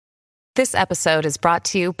This episode is brought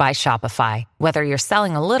to you by Shopify. Whether you're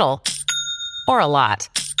selling a little or a lot,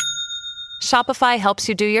 Shopify helps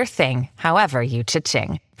you do your thing, however you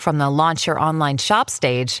cha-ching. From the launch your online shop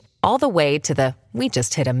stage, all the way to the we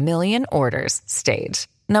just hit 1 million orders stage.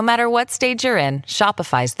 No matter what stage you're in,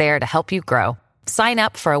 Shopify's there to help you grow. Sign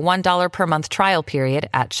up for a $1 per month trial period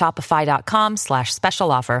at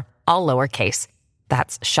shopify.com/special offer, all lowercase.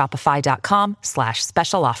 That's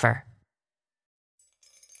shopify.com/special offer.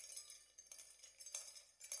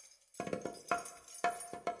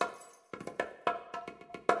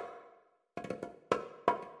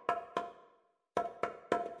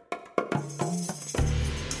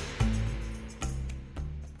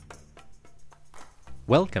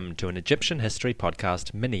 Welcome to an Egyptian History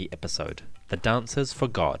Podcast mini-episode, The Dancers for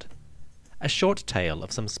God, a short tale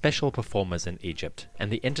of some special performers in Egypt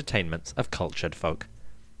and the entertainments of cultured folk.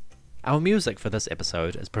 Our music for this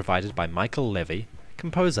episode is provided by Michael Levy,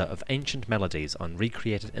 composer of ancient melodies on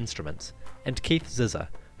recreated instruments, and Keith Zizza,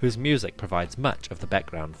 whose music provides much of the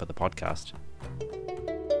background for the podcast.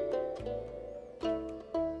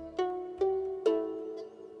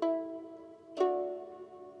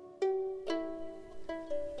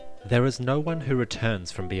 There is no one who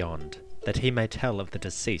returns from beyond, that he may tell of the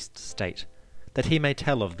deceased state, that he may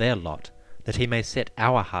tell of their lot, that he may set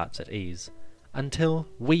our hearts at ease, until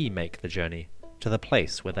we make the journey to the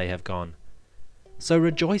place where they have gone. So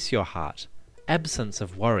rejoice your heart, absence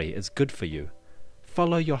of worry is good for you.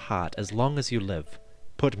 Follow your heart as long as you live,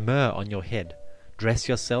 put myrrh on your head, dress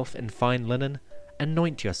yourself in fine linen,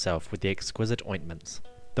 anoint yourself with the exquisite ointments,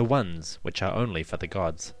 the ones which are only for the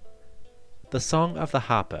gods. The Song of the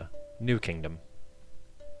Harper, New Kingdom.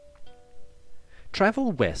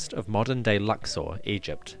 Travel west of modern-day Luxor,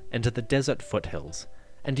 Egypt, into the desert foothills,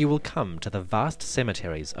 and you will come to the vast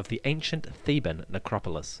cemeteries of the ancient Theban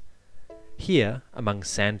necropolis. Here, among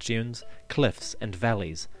sand dunes, cliffs, and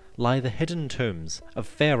valleys, lie the hidden tombs of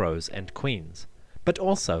pharaohs and queens, but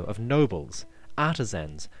also of nobles,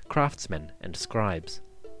 artisans, craftsmen, and scribes.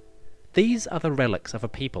 These are the relics of a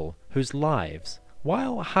people whose lives,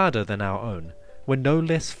 while harder than our own, were no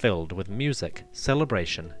less filled with music,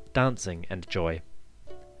 celebration, dancing, and joy.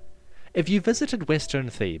 If you visited western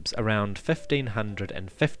Thebes around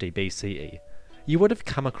 1550 BCE, you would have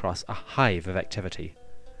come across a hive of activity.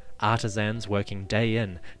 Artisans working day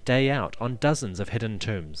in, day out on dozens of hidden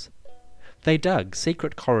tombs. They dug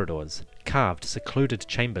secret corridors, carved secluded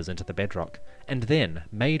chambers into the bedrock, and then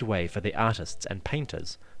made way for the artists and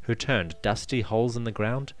painters who turned dusty holes in the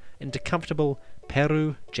ground into comfortable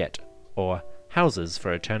Peru jet, or houses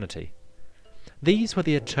for eternity. These were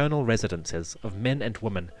the eternal residences of men and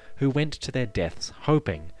women who went to their deaths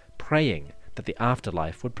hoping, praying that the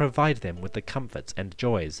afterlife would provide them with the comforts and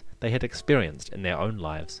joys they had experienced in their own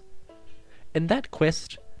lives. In that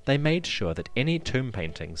quest, they made sure that any tomb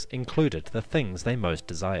paintings included the things they most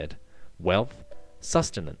desired: wealth,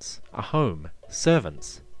 sustenance, a home,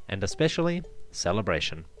 servants, and especially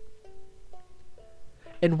celebration.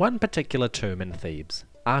 In one particular tomb in Thebes,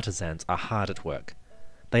 artisans are hard at work.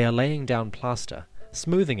 They are laying down plaster,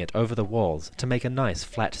 smoothing it over the walls to make a nice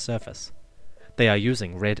flat surface. They are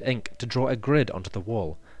using red ink to draw a grid onto the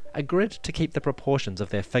wall, a grid to keep the proportions of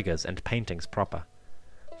their figures and paintings proper.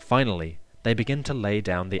 Finally, they begin to lay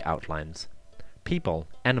down the outlines. People,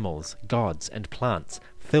 animals, gods, and plants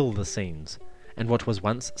fill the scenes, and what was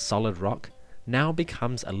once solid rock now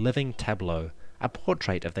becomes a living tableau, a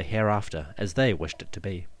portrait of the hereafter as they wished it to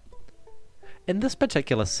be. In this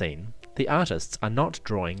particular scene, the artists are not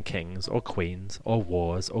drawing kings or queens or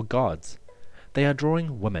wars or gods. They are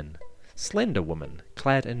drawing women, slender women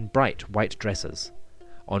clad in bright white dresses,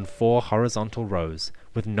 on 4 horizontal rows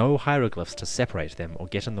with no hieroglyphs to separate them or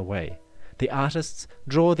get in the way. The artists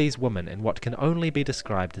draw these women in what can only be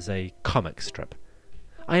described as a comic strip.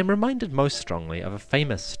 I am reminded most strongly of a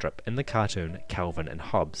famous strip in the cartoon Calvin and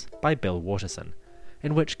Hobbes by Bill Watterson,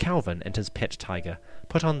 in which Calvin and his pet tiger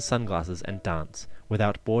put on sunglasses and dance,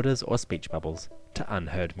 without borders or speech bubbles, to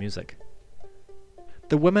unheard music.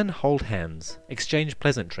 The women hold hands, exchange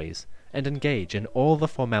pleasantries, and engage in all the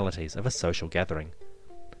formalities of a social gathering.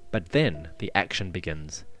 But then the action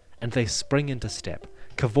begins, and they spring into step,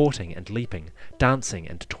 cavorting and leaping, dancing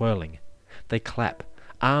and twirling. They clap,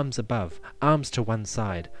 arms above, arms to one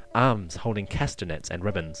side, arms holding castanets and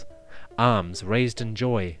ribbons, arms raised in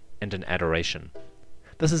joy and in adoration.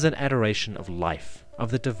 This is an adoration of life,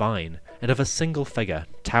 of the divine, and of a single figure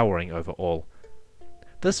towering over all.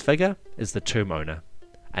 This figure is the tomb owner,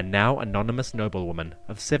 a now anonymous noblewoman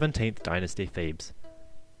of 17th dynasty Thebes.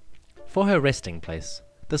 For her resting place,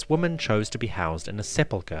 this woman chose to be housed in a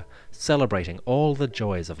sepulchre celebrating all the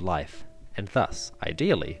joys of life, and thus,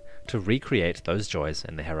 ideally, to recreate those joys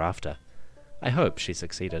in the hereafter. I hope she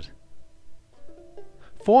succeeded.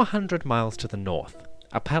 400 miles to the north,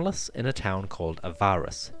 a palace in a town called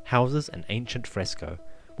Avaris houses an ancient fresco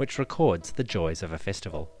which records the joys of a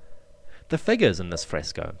festival. The figures in this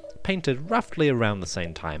fresco, painted roughly around the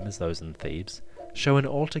same time as those in Thebes, show an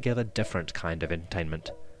altogether different kind of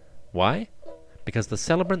entertainment. Why? Because the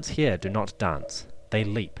celebrants here do not dance, they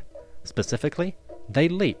leap. Specifically, they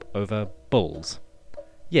leap over bulls.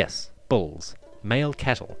 Yes, bulls, male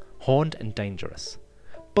cattle, horned and dangerous.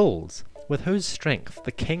 Bulls, with whose strength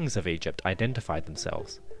the kings of Egypt identified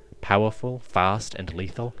themselves. Powerful, fast, and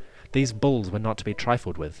lethal, these bulls were not to be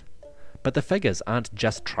trifled with. But the figures aren't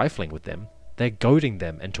just trifling with them, they're goading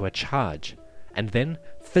them into a charge, and then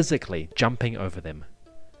physically jumping over them.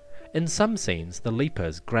 In some scenes, the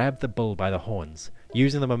leapers grab the bull by the horns,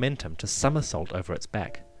 using the momentum to somersault over its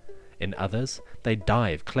back. In others, they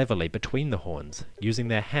dive cleverly between the horns, using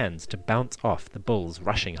their hands to bounce off the bull's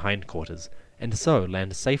rushing hindquarters, and so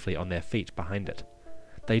land safely on their feet behind it.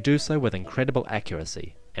 They do so with incredible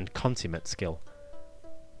accuracy and consummate skill.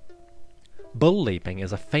 Bull leaping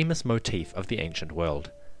is a famous motif of the ancient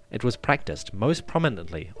world. It was practiced most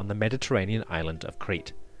prominently on the Mediterranean island of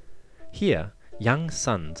Crete. Here, young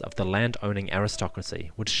sons of the land-owning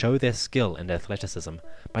aristocracy would show their skill and athleticism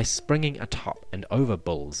by springing atop and over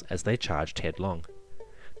bulls as they charged headlong.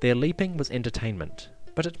 Their leaping was entertainment,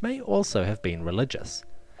 but it may also have been religious,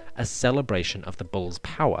 a celebration of the bull's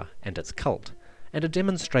power and its cult, and a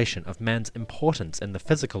demonstration of man's importance in the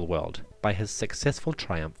physical world by his successful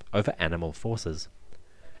triumph over animal forces.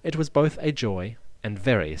 It was both a joy and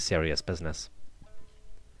very serious business.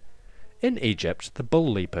 In Egypt, the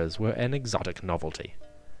bull leapers were an exotic novelty.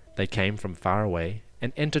 They came from far away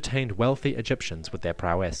and entertained wealthy Egyptians with their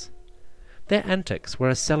prowess. Their antics were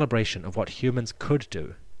a celebration of what humans could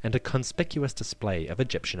do and a conspicuous display of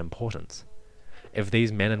Egyptian importance. If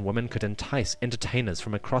these men and women could entice entertainers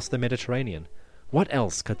from across the Mediterranean, what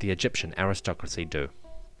else could the Egyptian aristocracy do?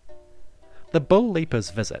 The bull leapers'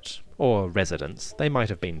 visit, or residence, they might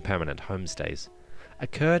have been permanent homestays,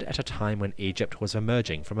 occurred at a time when Egypt was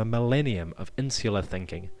emerging from a millennium of insular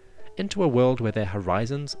thinking into a world where their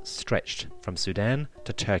horizons stretched from Sudan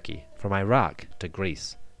to Turkey, from Iraq to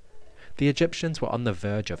Greece. The Egyptians were on the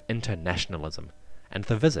verge of internationalism, and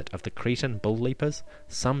the visit of the Cretan bull leapers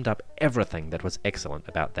summed up everything that was excellent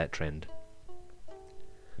about that trend.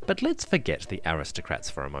 But let's forget the aristocrats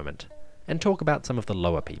for a moment, and talk about some of the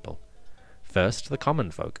lower people. First, the common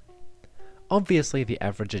folk. Obviously, the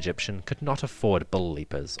average Egyptian could not afford bull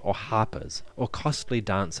leapers, or harpers, or costly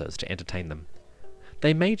dancers to entertain them.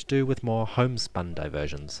 They made do with more homespun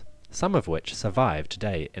diversions, some of which survive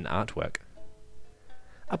today in artwork.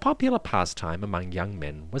 A popular pastime among young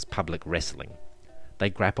men was public wrestling. They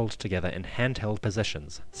grappled together in handheld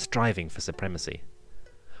positions, striving for supremacy.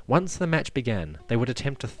 Once the match began, they would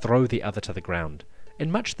attempt to throw the other to the ground,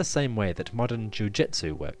 in much the same way that modern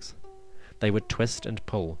jiu-jitsu works. They would twist and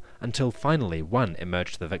pull, until finally one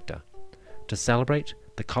emerged the victor. To celebrate,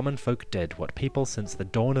 the common folk did what people since the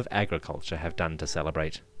dawn of agriculture have done to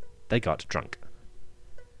celebrate. They got drunk.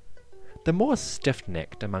 The more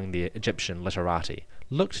stiff-necked among the Egyptian literati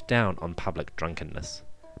looked down on public drunkenness,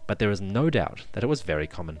 but there is no doubt that it was very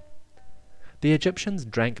common. The Egyptians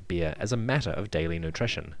drank beer as a matter of daily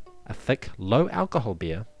nutrition, a thick, low-alcohol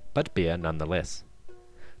beer, but beer nonetheless.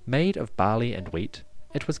 Made of barley and wheat,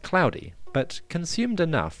 it was cloudy, but consumed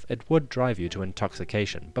enough it would drive you to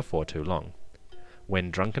intoxication before too long.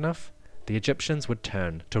 When drunk enough, the Egyptians would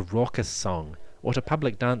turn to raucous song, or to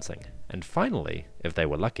public dancing, and finally, if they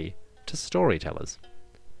were lucky, to storytellers.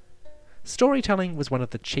 Storytelling was one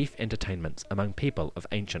of the chief entertainments among people of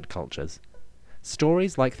ancient cultures.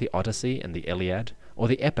 Stories like the Odyssey and the Iliad, or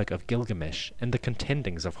the Epic of Gilgamesh and the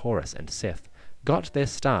contendings of Horus and Seth, got their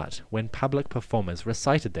start when public performers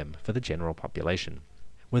recited them for the general population.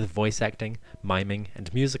 With voice acting, miming,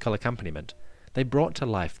 and musical accompaniment, they brought to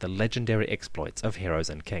life the legendary exploits of heroes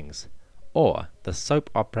and kings, or the soap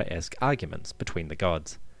opera-esque arguments between the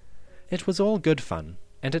gods. It was all good fun,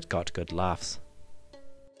 and it got good laughs.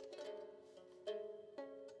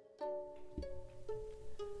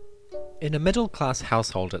 In a middle-class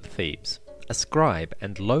household at Thebes, a scribe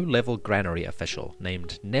and low-level granary official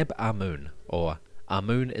named Neb-Amun, or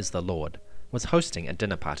Amun is the Lord, was hosting a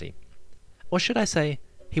dinner party. Or should I say,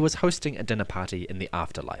 he was hosting a dinner party in the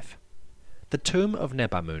afterlife. The tomb of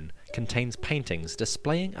Neb-Amun contains paintings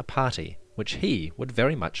displaying a party which he would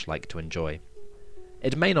very much like to enjoy.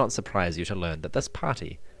 It may not surprise you to learn that this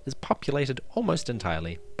party is populated almost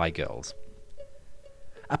entirely by girls.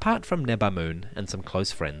 Apart from Neb-Amun and some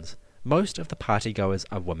close friends, most of the partygoers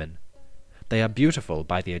are women. They are beautiful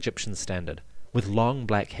by the Egyptian standard, with long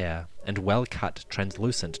black hair and well-cut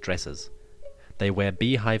translucent dresses. They wear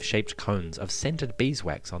beehive-shaped cones of scented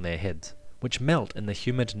beeswax on their heads, which melt in the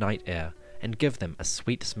humid night air and give them a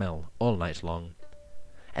sweet smell all night long.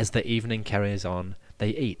 As the evening carries on, they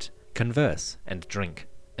eat, converse, and drink,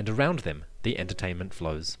 and around them the entertainment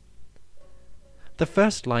flows. The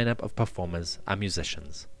first lineup of performers are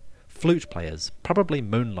musicians, flute players probably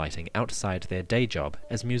moonlighting outside their day job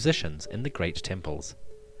as musicians in the great temples.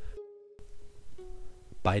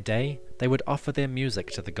 By day, they would offer their music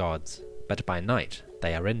to the gods, but by night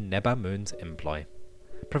they are in Nebamun's employ,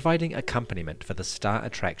 providing accompaniment for the star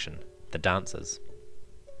attraction, the dancers.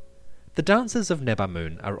 The dancers of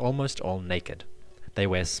Nebamun are almost all naked. They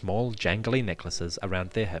wear small jangly necklaces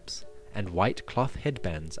around their hips, and white cloth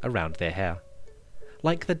headbands around their hair.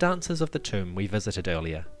 Like the dancers of the tomb we visited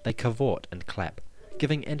earlier, they cavort and clap,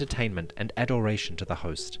 giving entertainment and adoration to the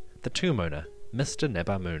host, the tomb owner, Mr.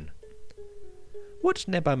 Nebamun. What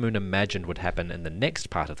Nebamun imagined would happen in the next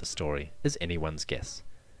part of the story is anyone's guess,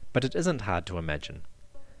 but it isn't hard to imagine.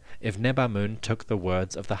 If Nebamun took the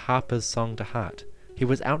words of the harper's song to heart, he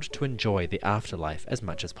was out to enjoy the afterlife as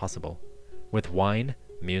much as possible. With wine,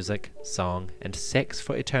 music, song, and sex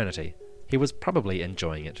for eternity, he was probably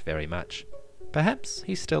enjoying it very much. Perhaps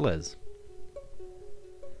he still is.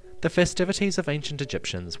 The festivities of ancient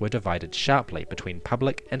Egyptians were divided sharply between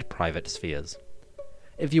public and private spheres.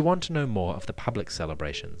 If you want to know more of the public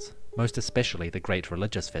celebrations, most especially the great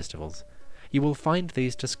religious festivals, you will find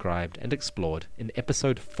these described and explored in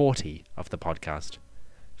episode 40 of the podcast.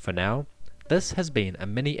 For now, this has been a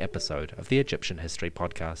mini-episode of the Egyptian History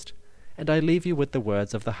Podcast, and I leave you with the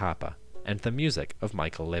words of the harper and the music of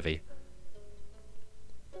Michael Levy.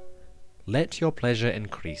 Let your pleasure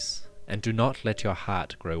increase, and do not let your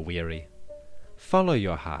heart grow weary. Follow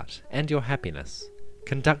your heart and your happiness.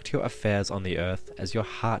 Conduct your affairs on the earth as your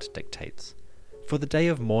heart dictates. For the day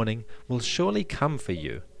of mourning will surely come for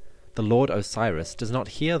you. The Lord Osiris does not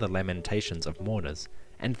hear the lamentations of mourners,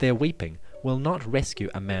 and their weeping will not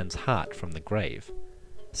rescue a man's heart from the grave.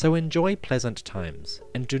 So enjoy pleasant times,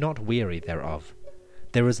 and do not weary thereof.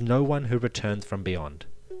 There is no one who returns from beyond.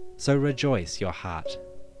 So rejoice your heart.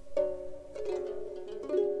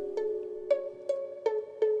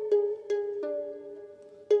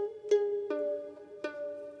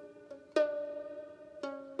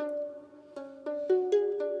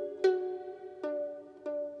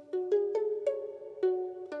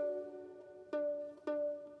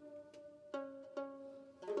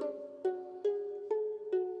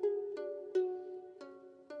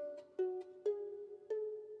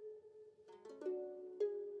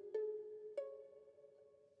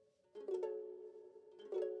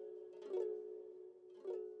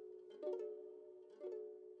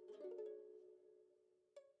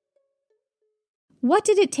 What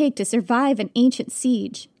did it take to survive an ancient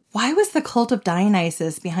siege? Why was the cult of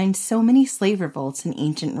Dionysus behind so many slave revolts in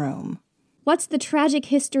ancient Rome? What's the tragic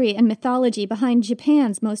history and mythology behind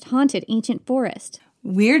Japan's most haunted ancient forest?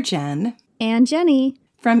 We're Jen and Jenny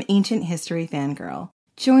from Ancient History Fangirl.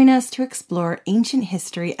 Join us to explore ancient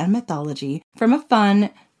history and mythology from a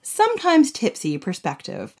fun, sometimes tipsy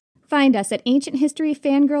perspective. Find us at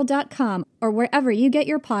ancienthistoryfangirl.com or wherever you get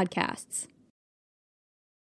your podcasts.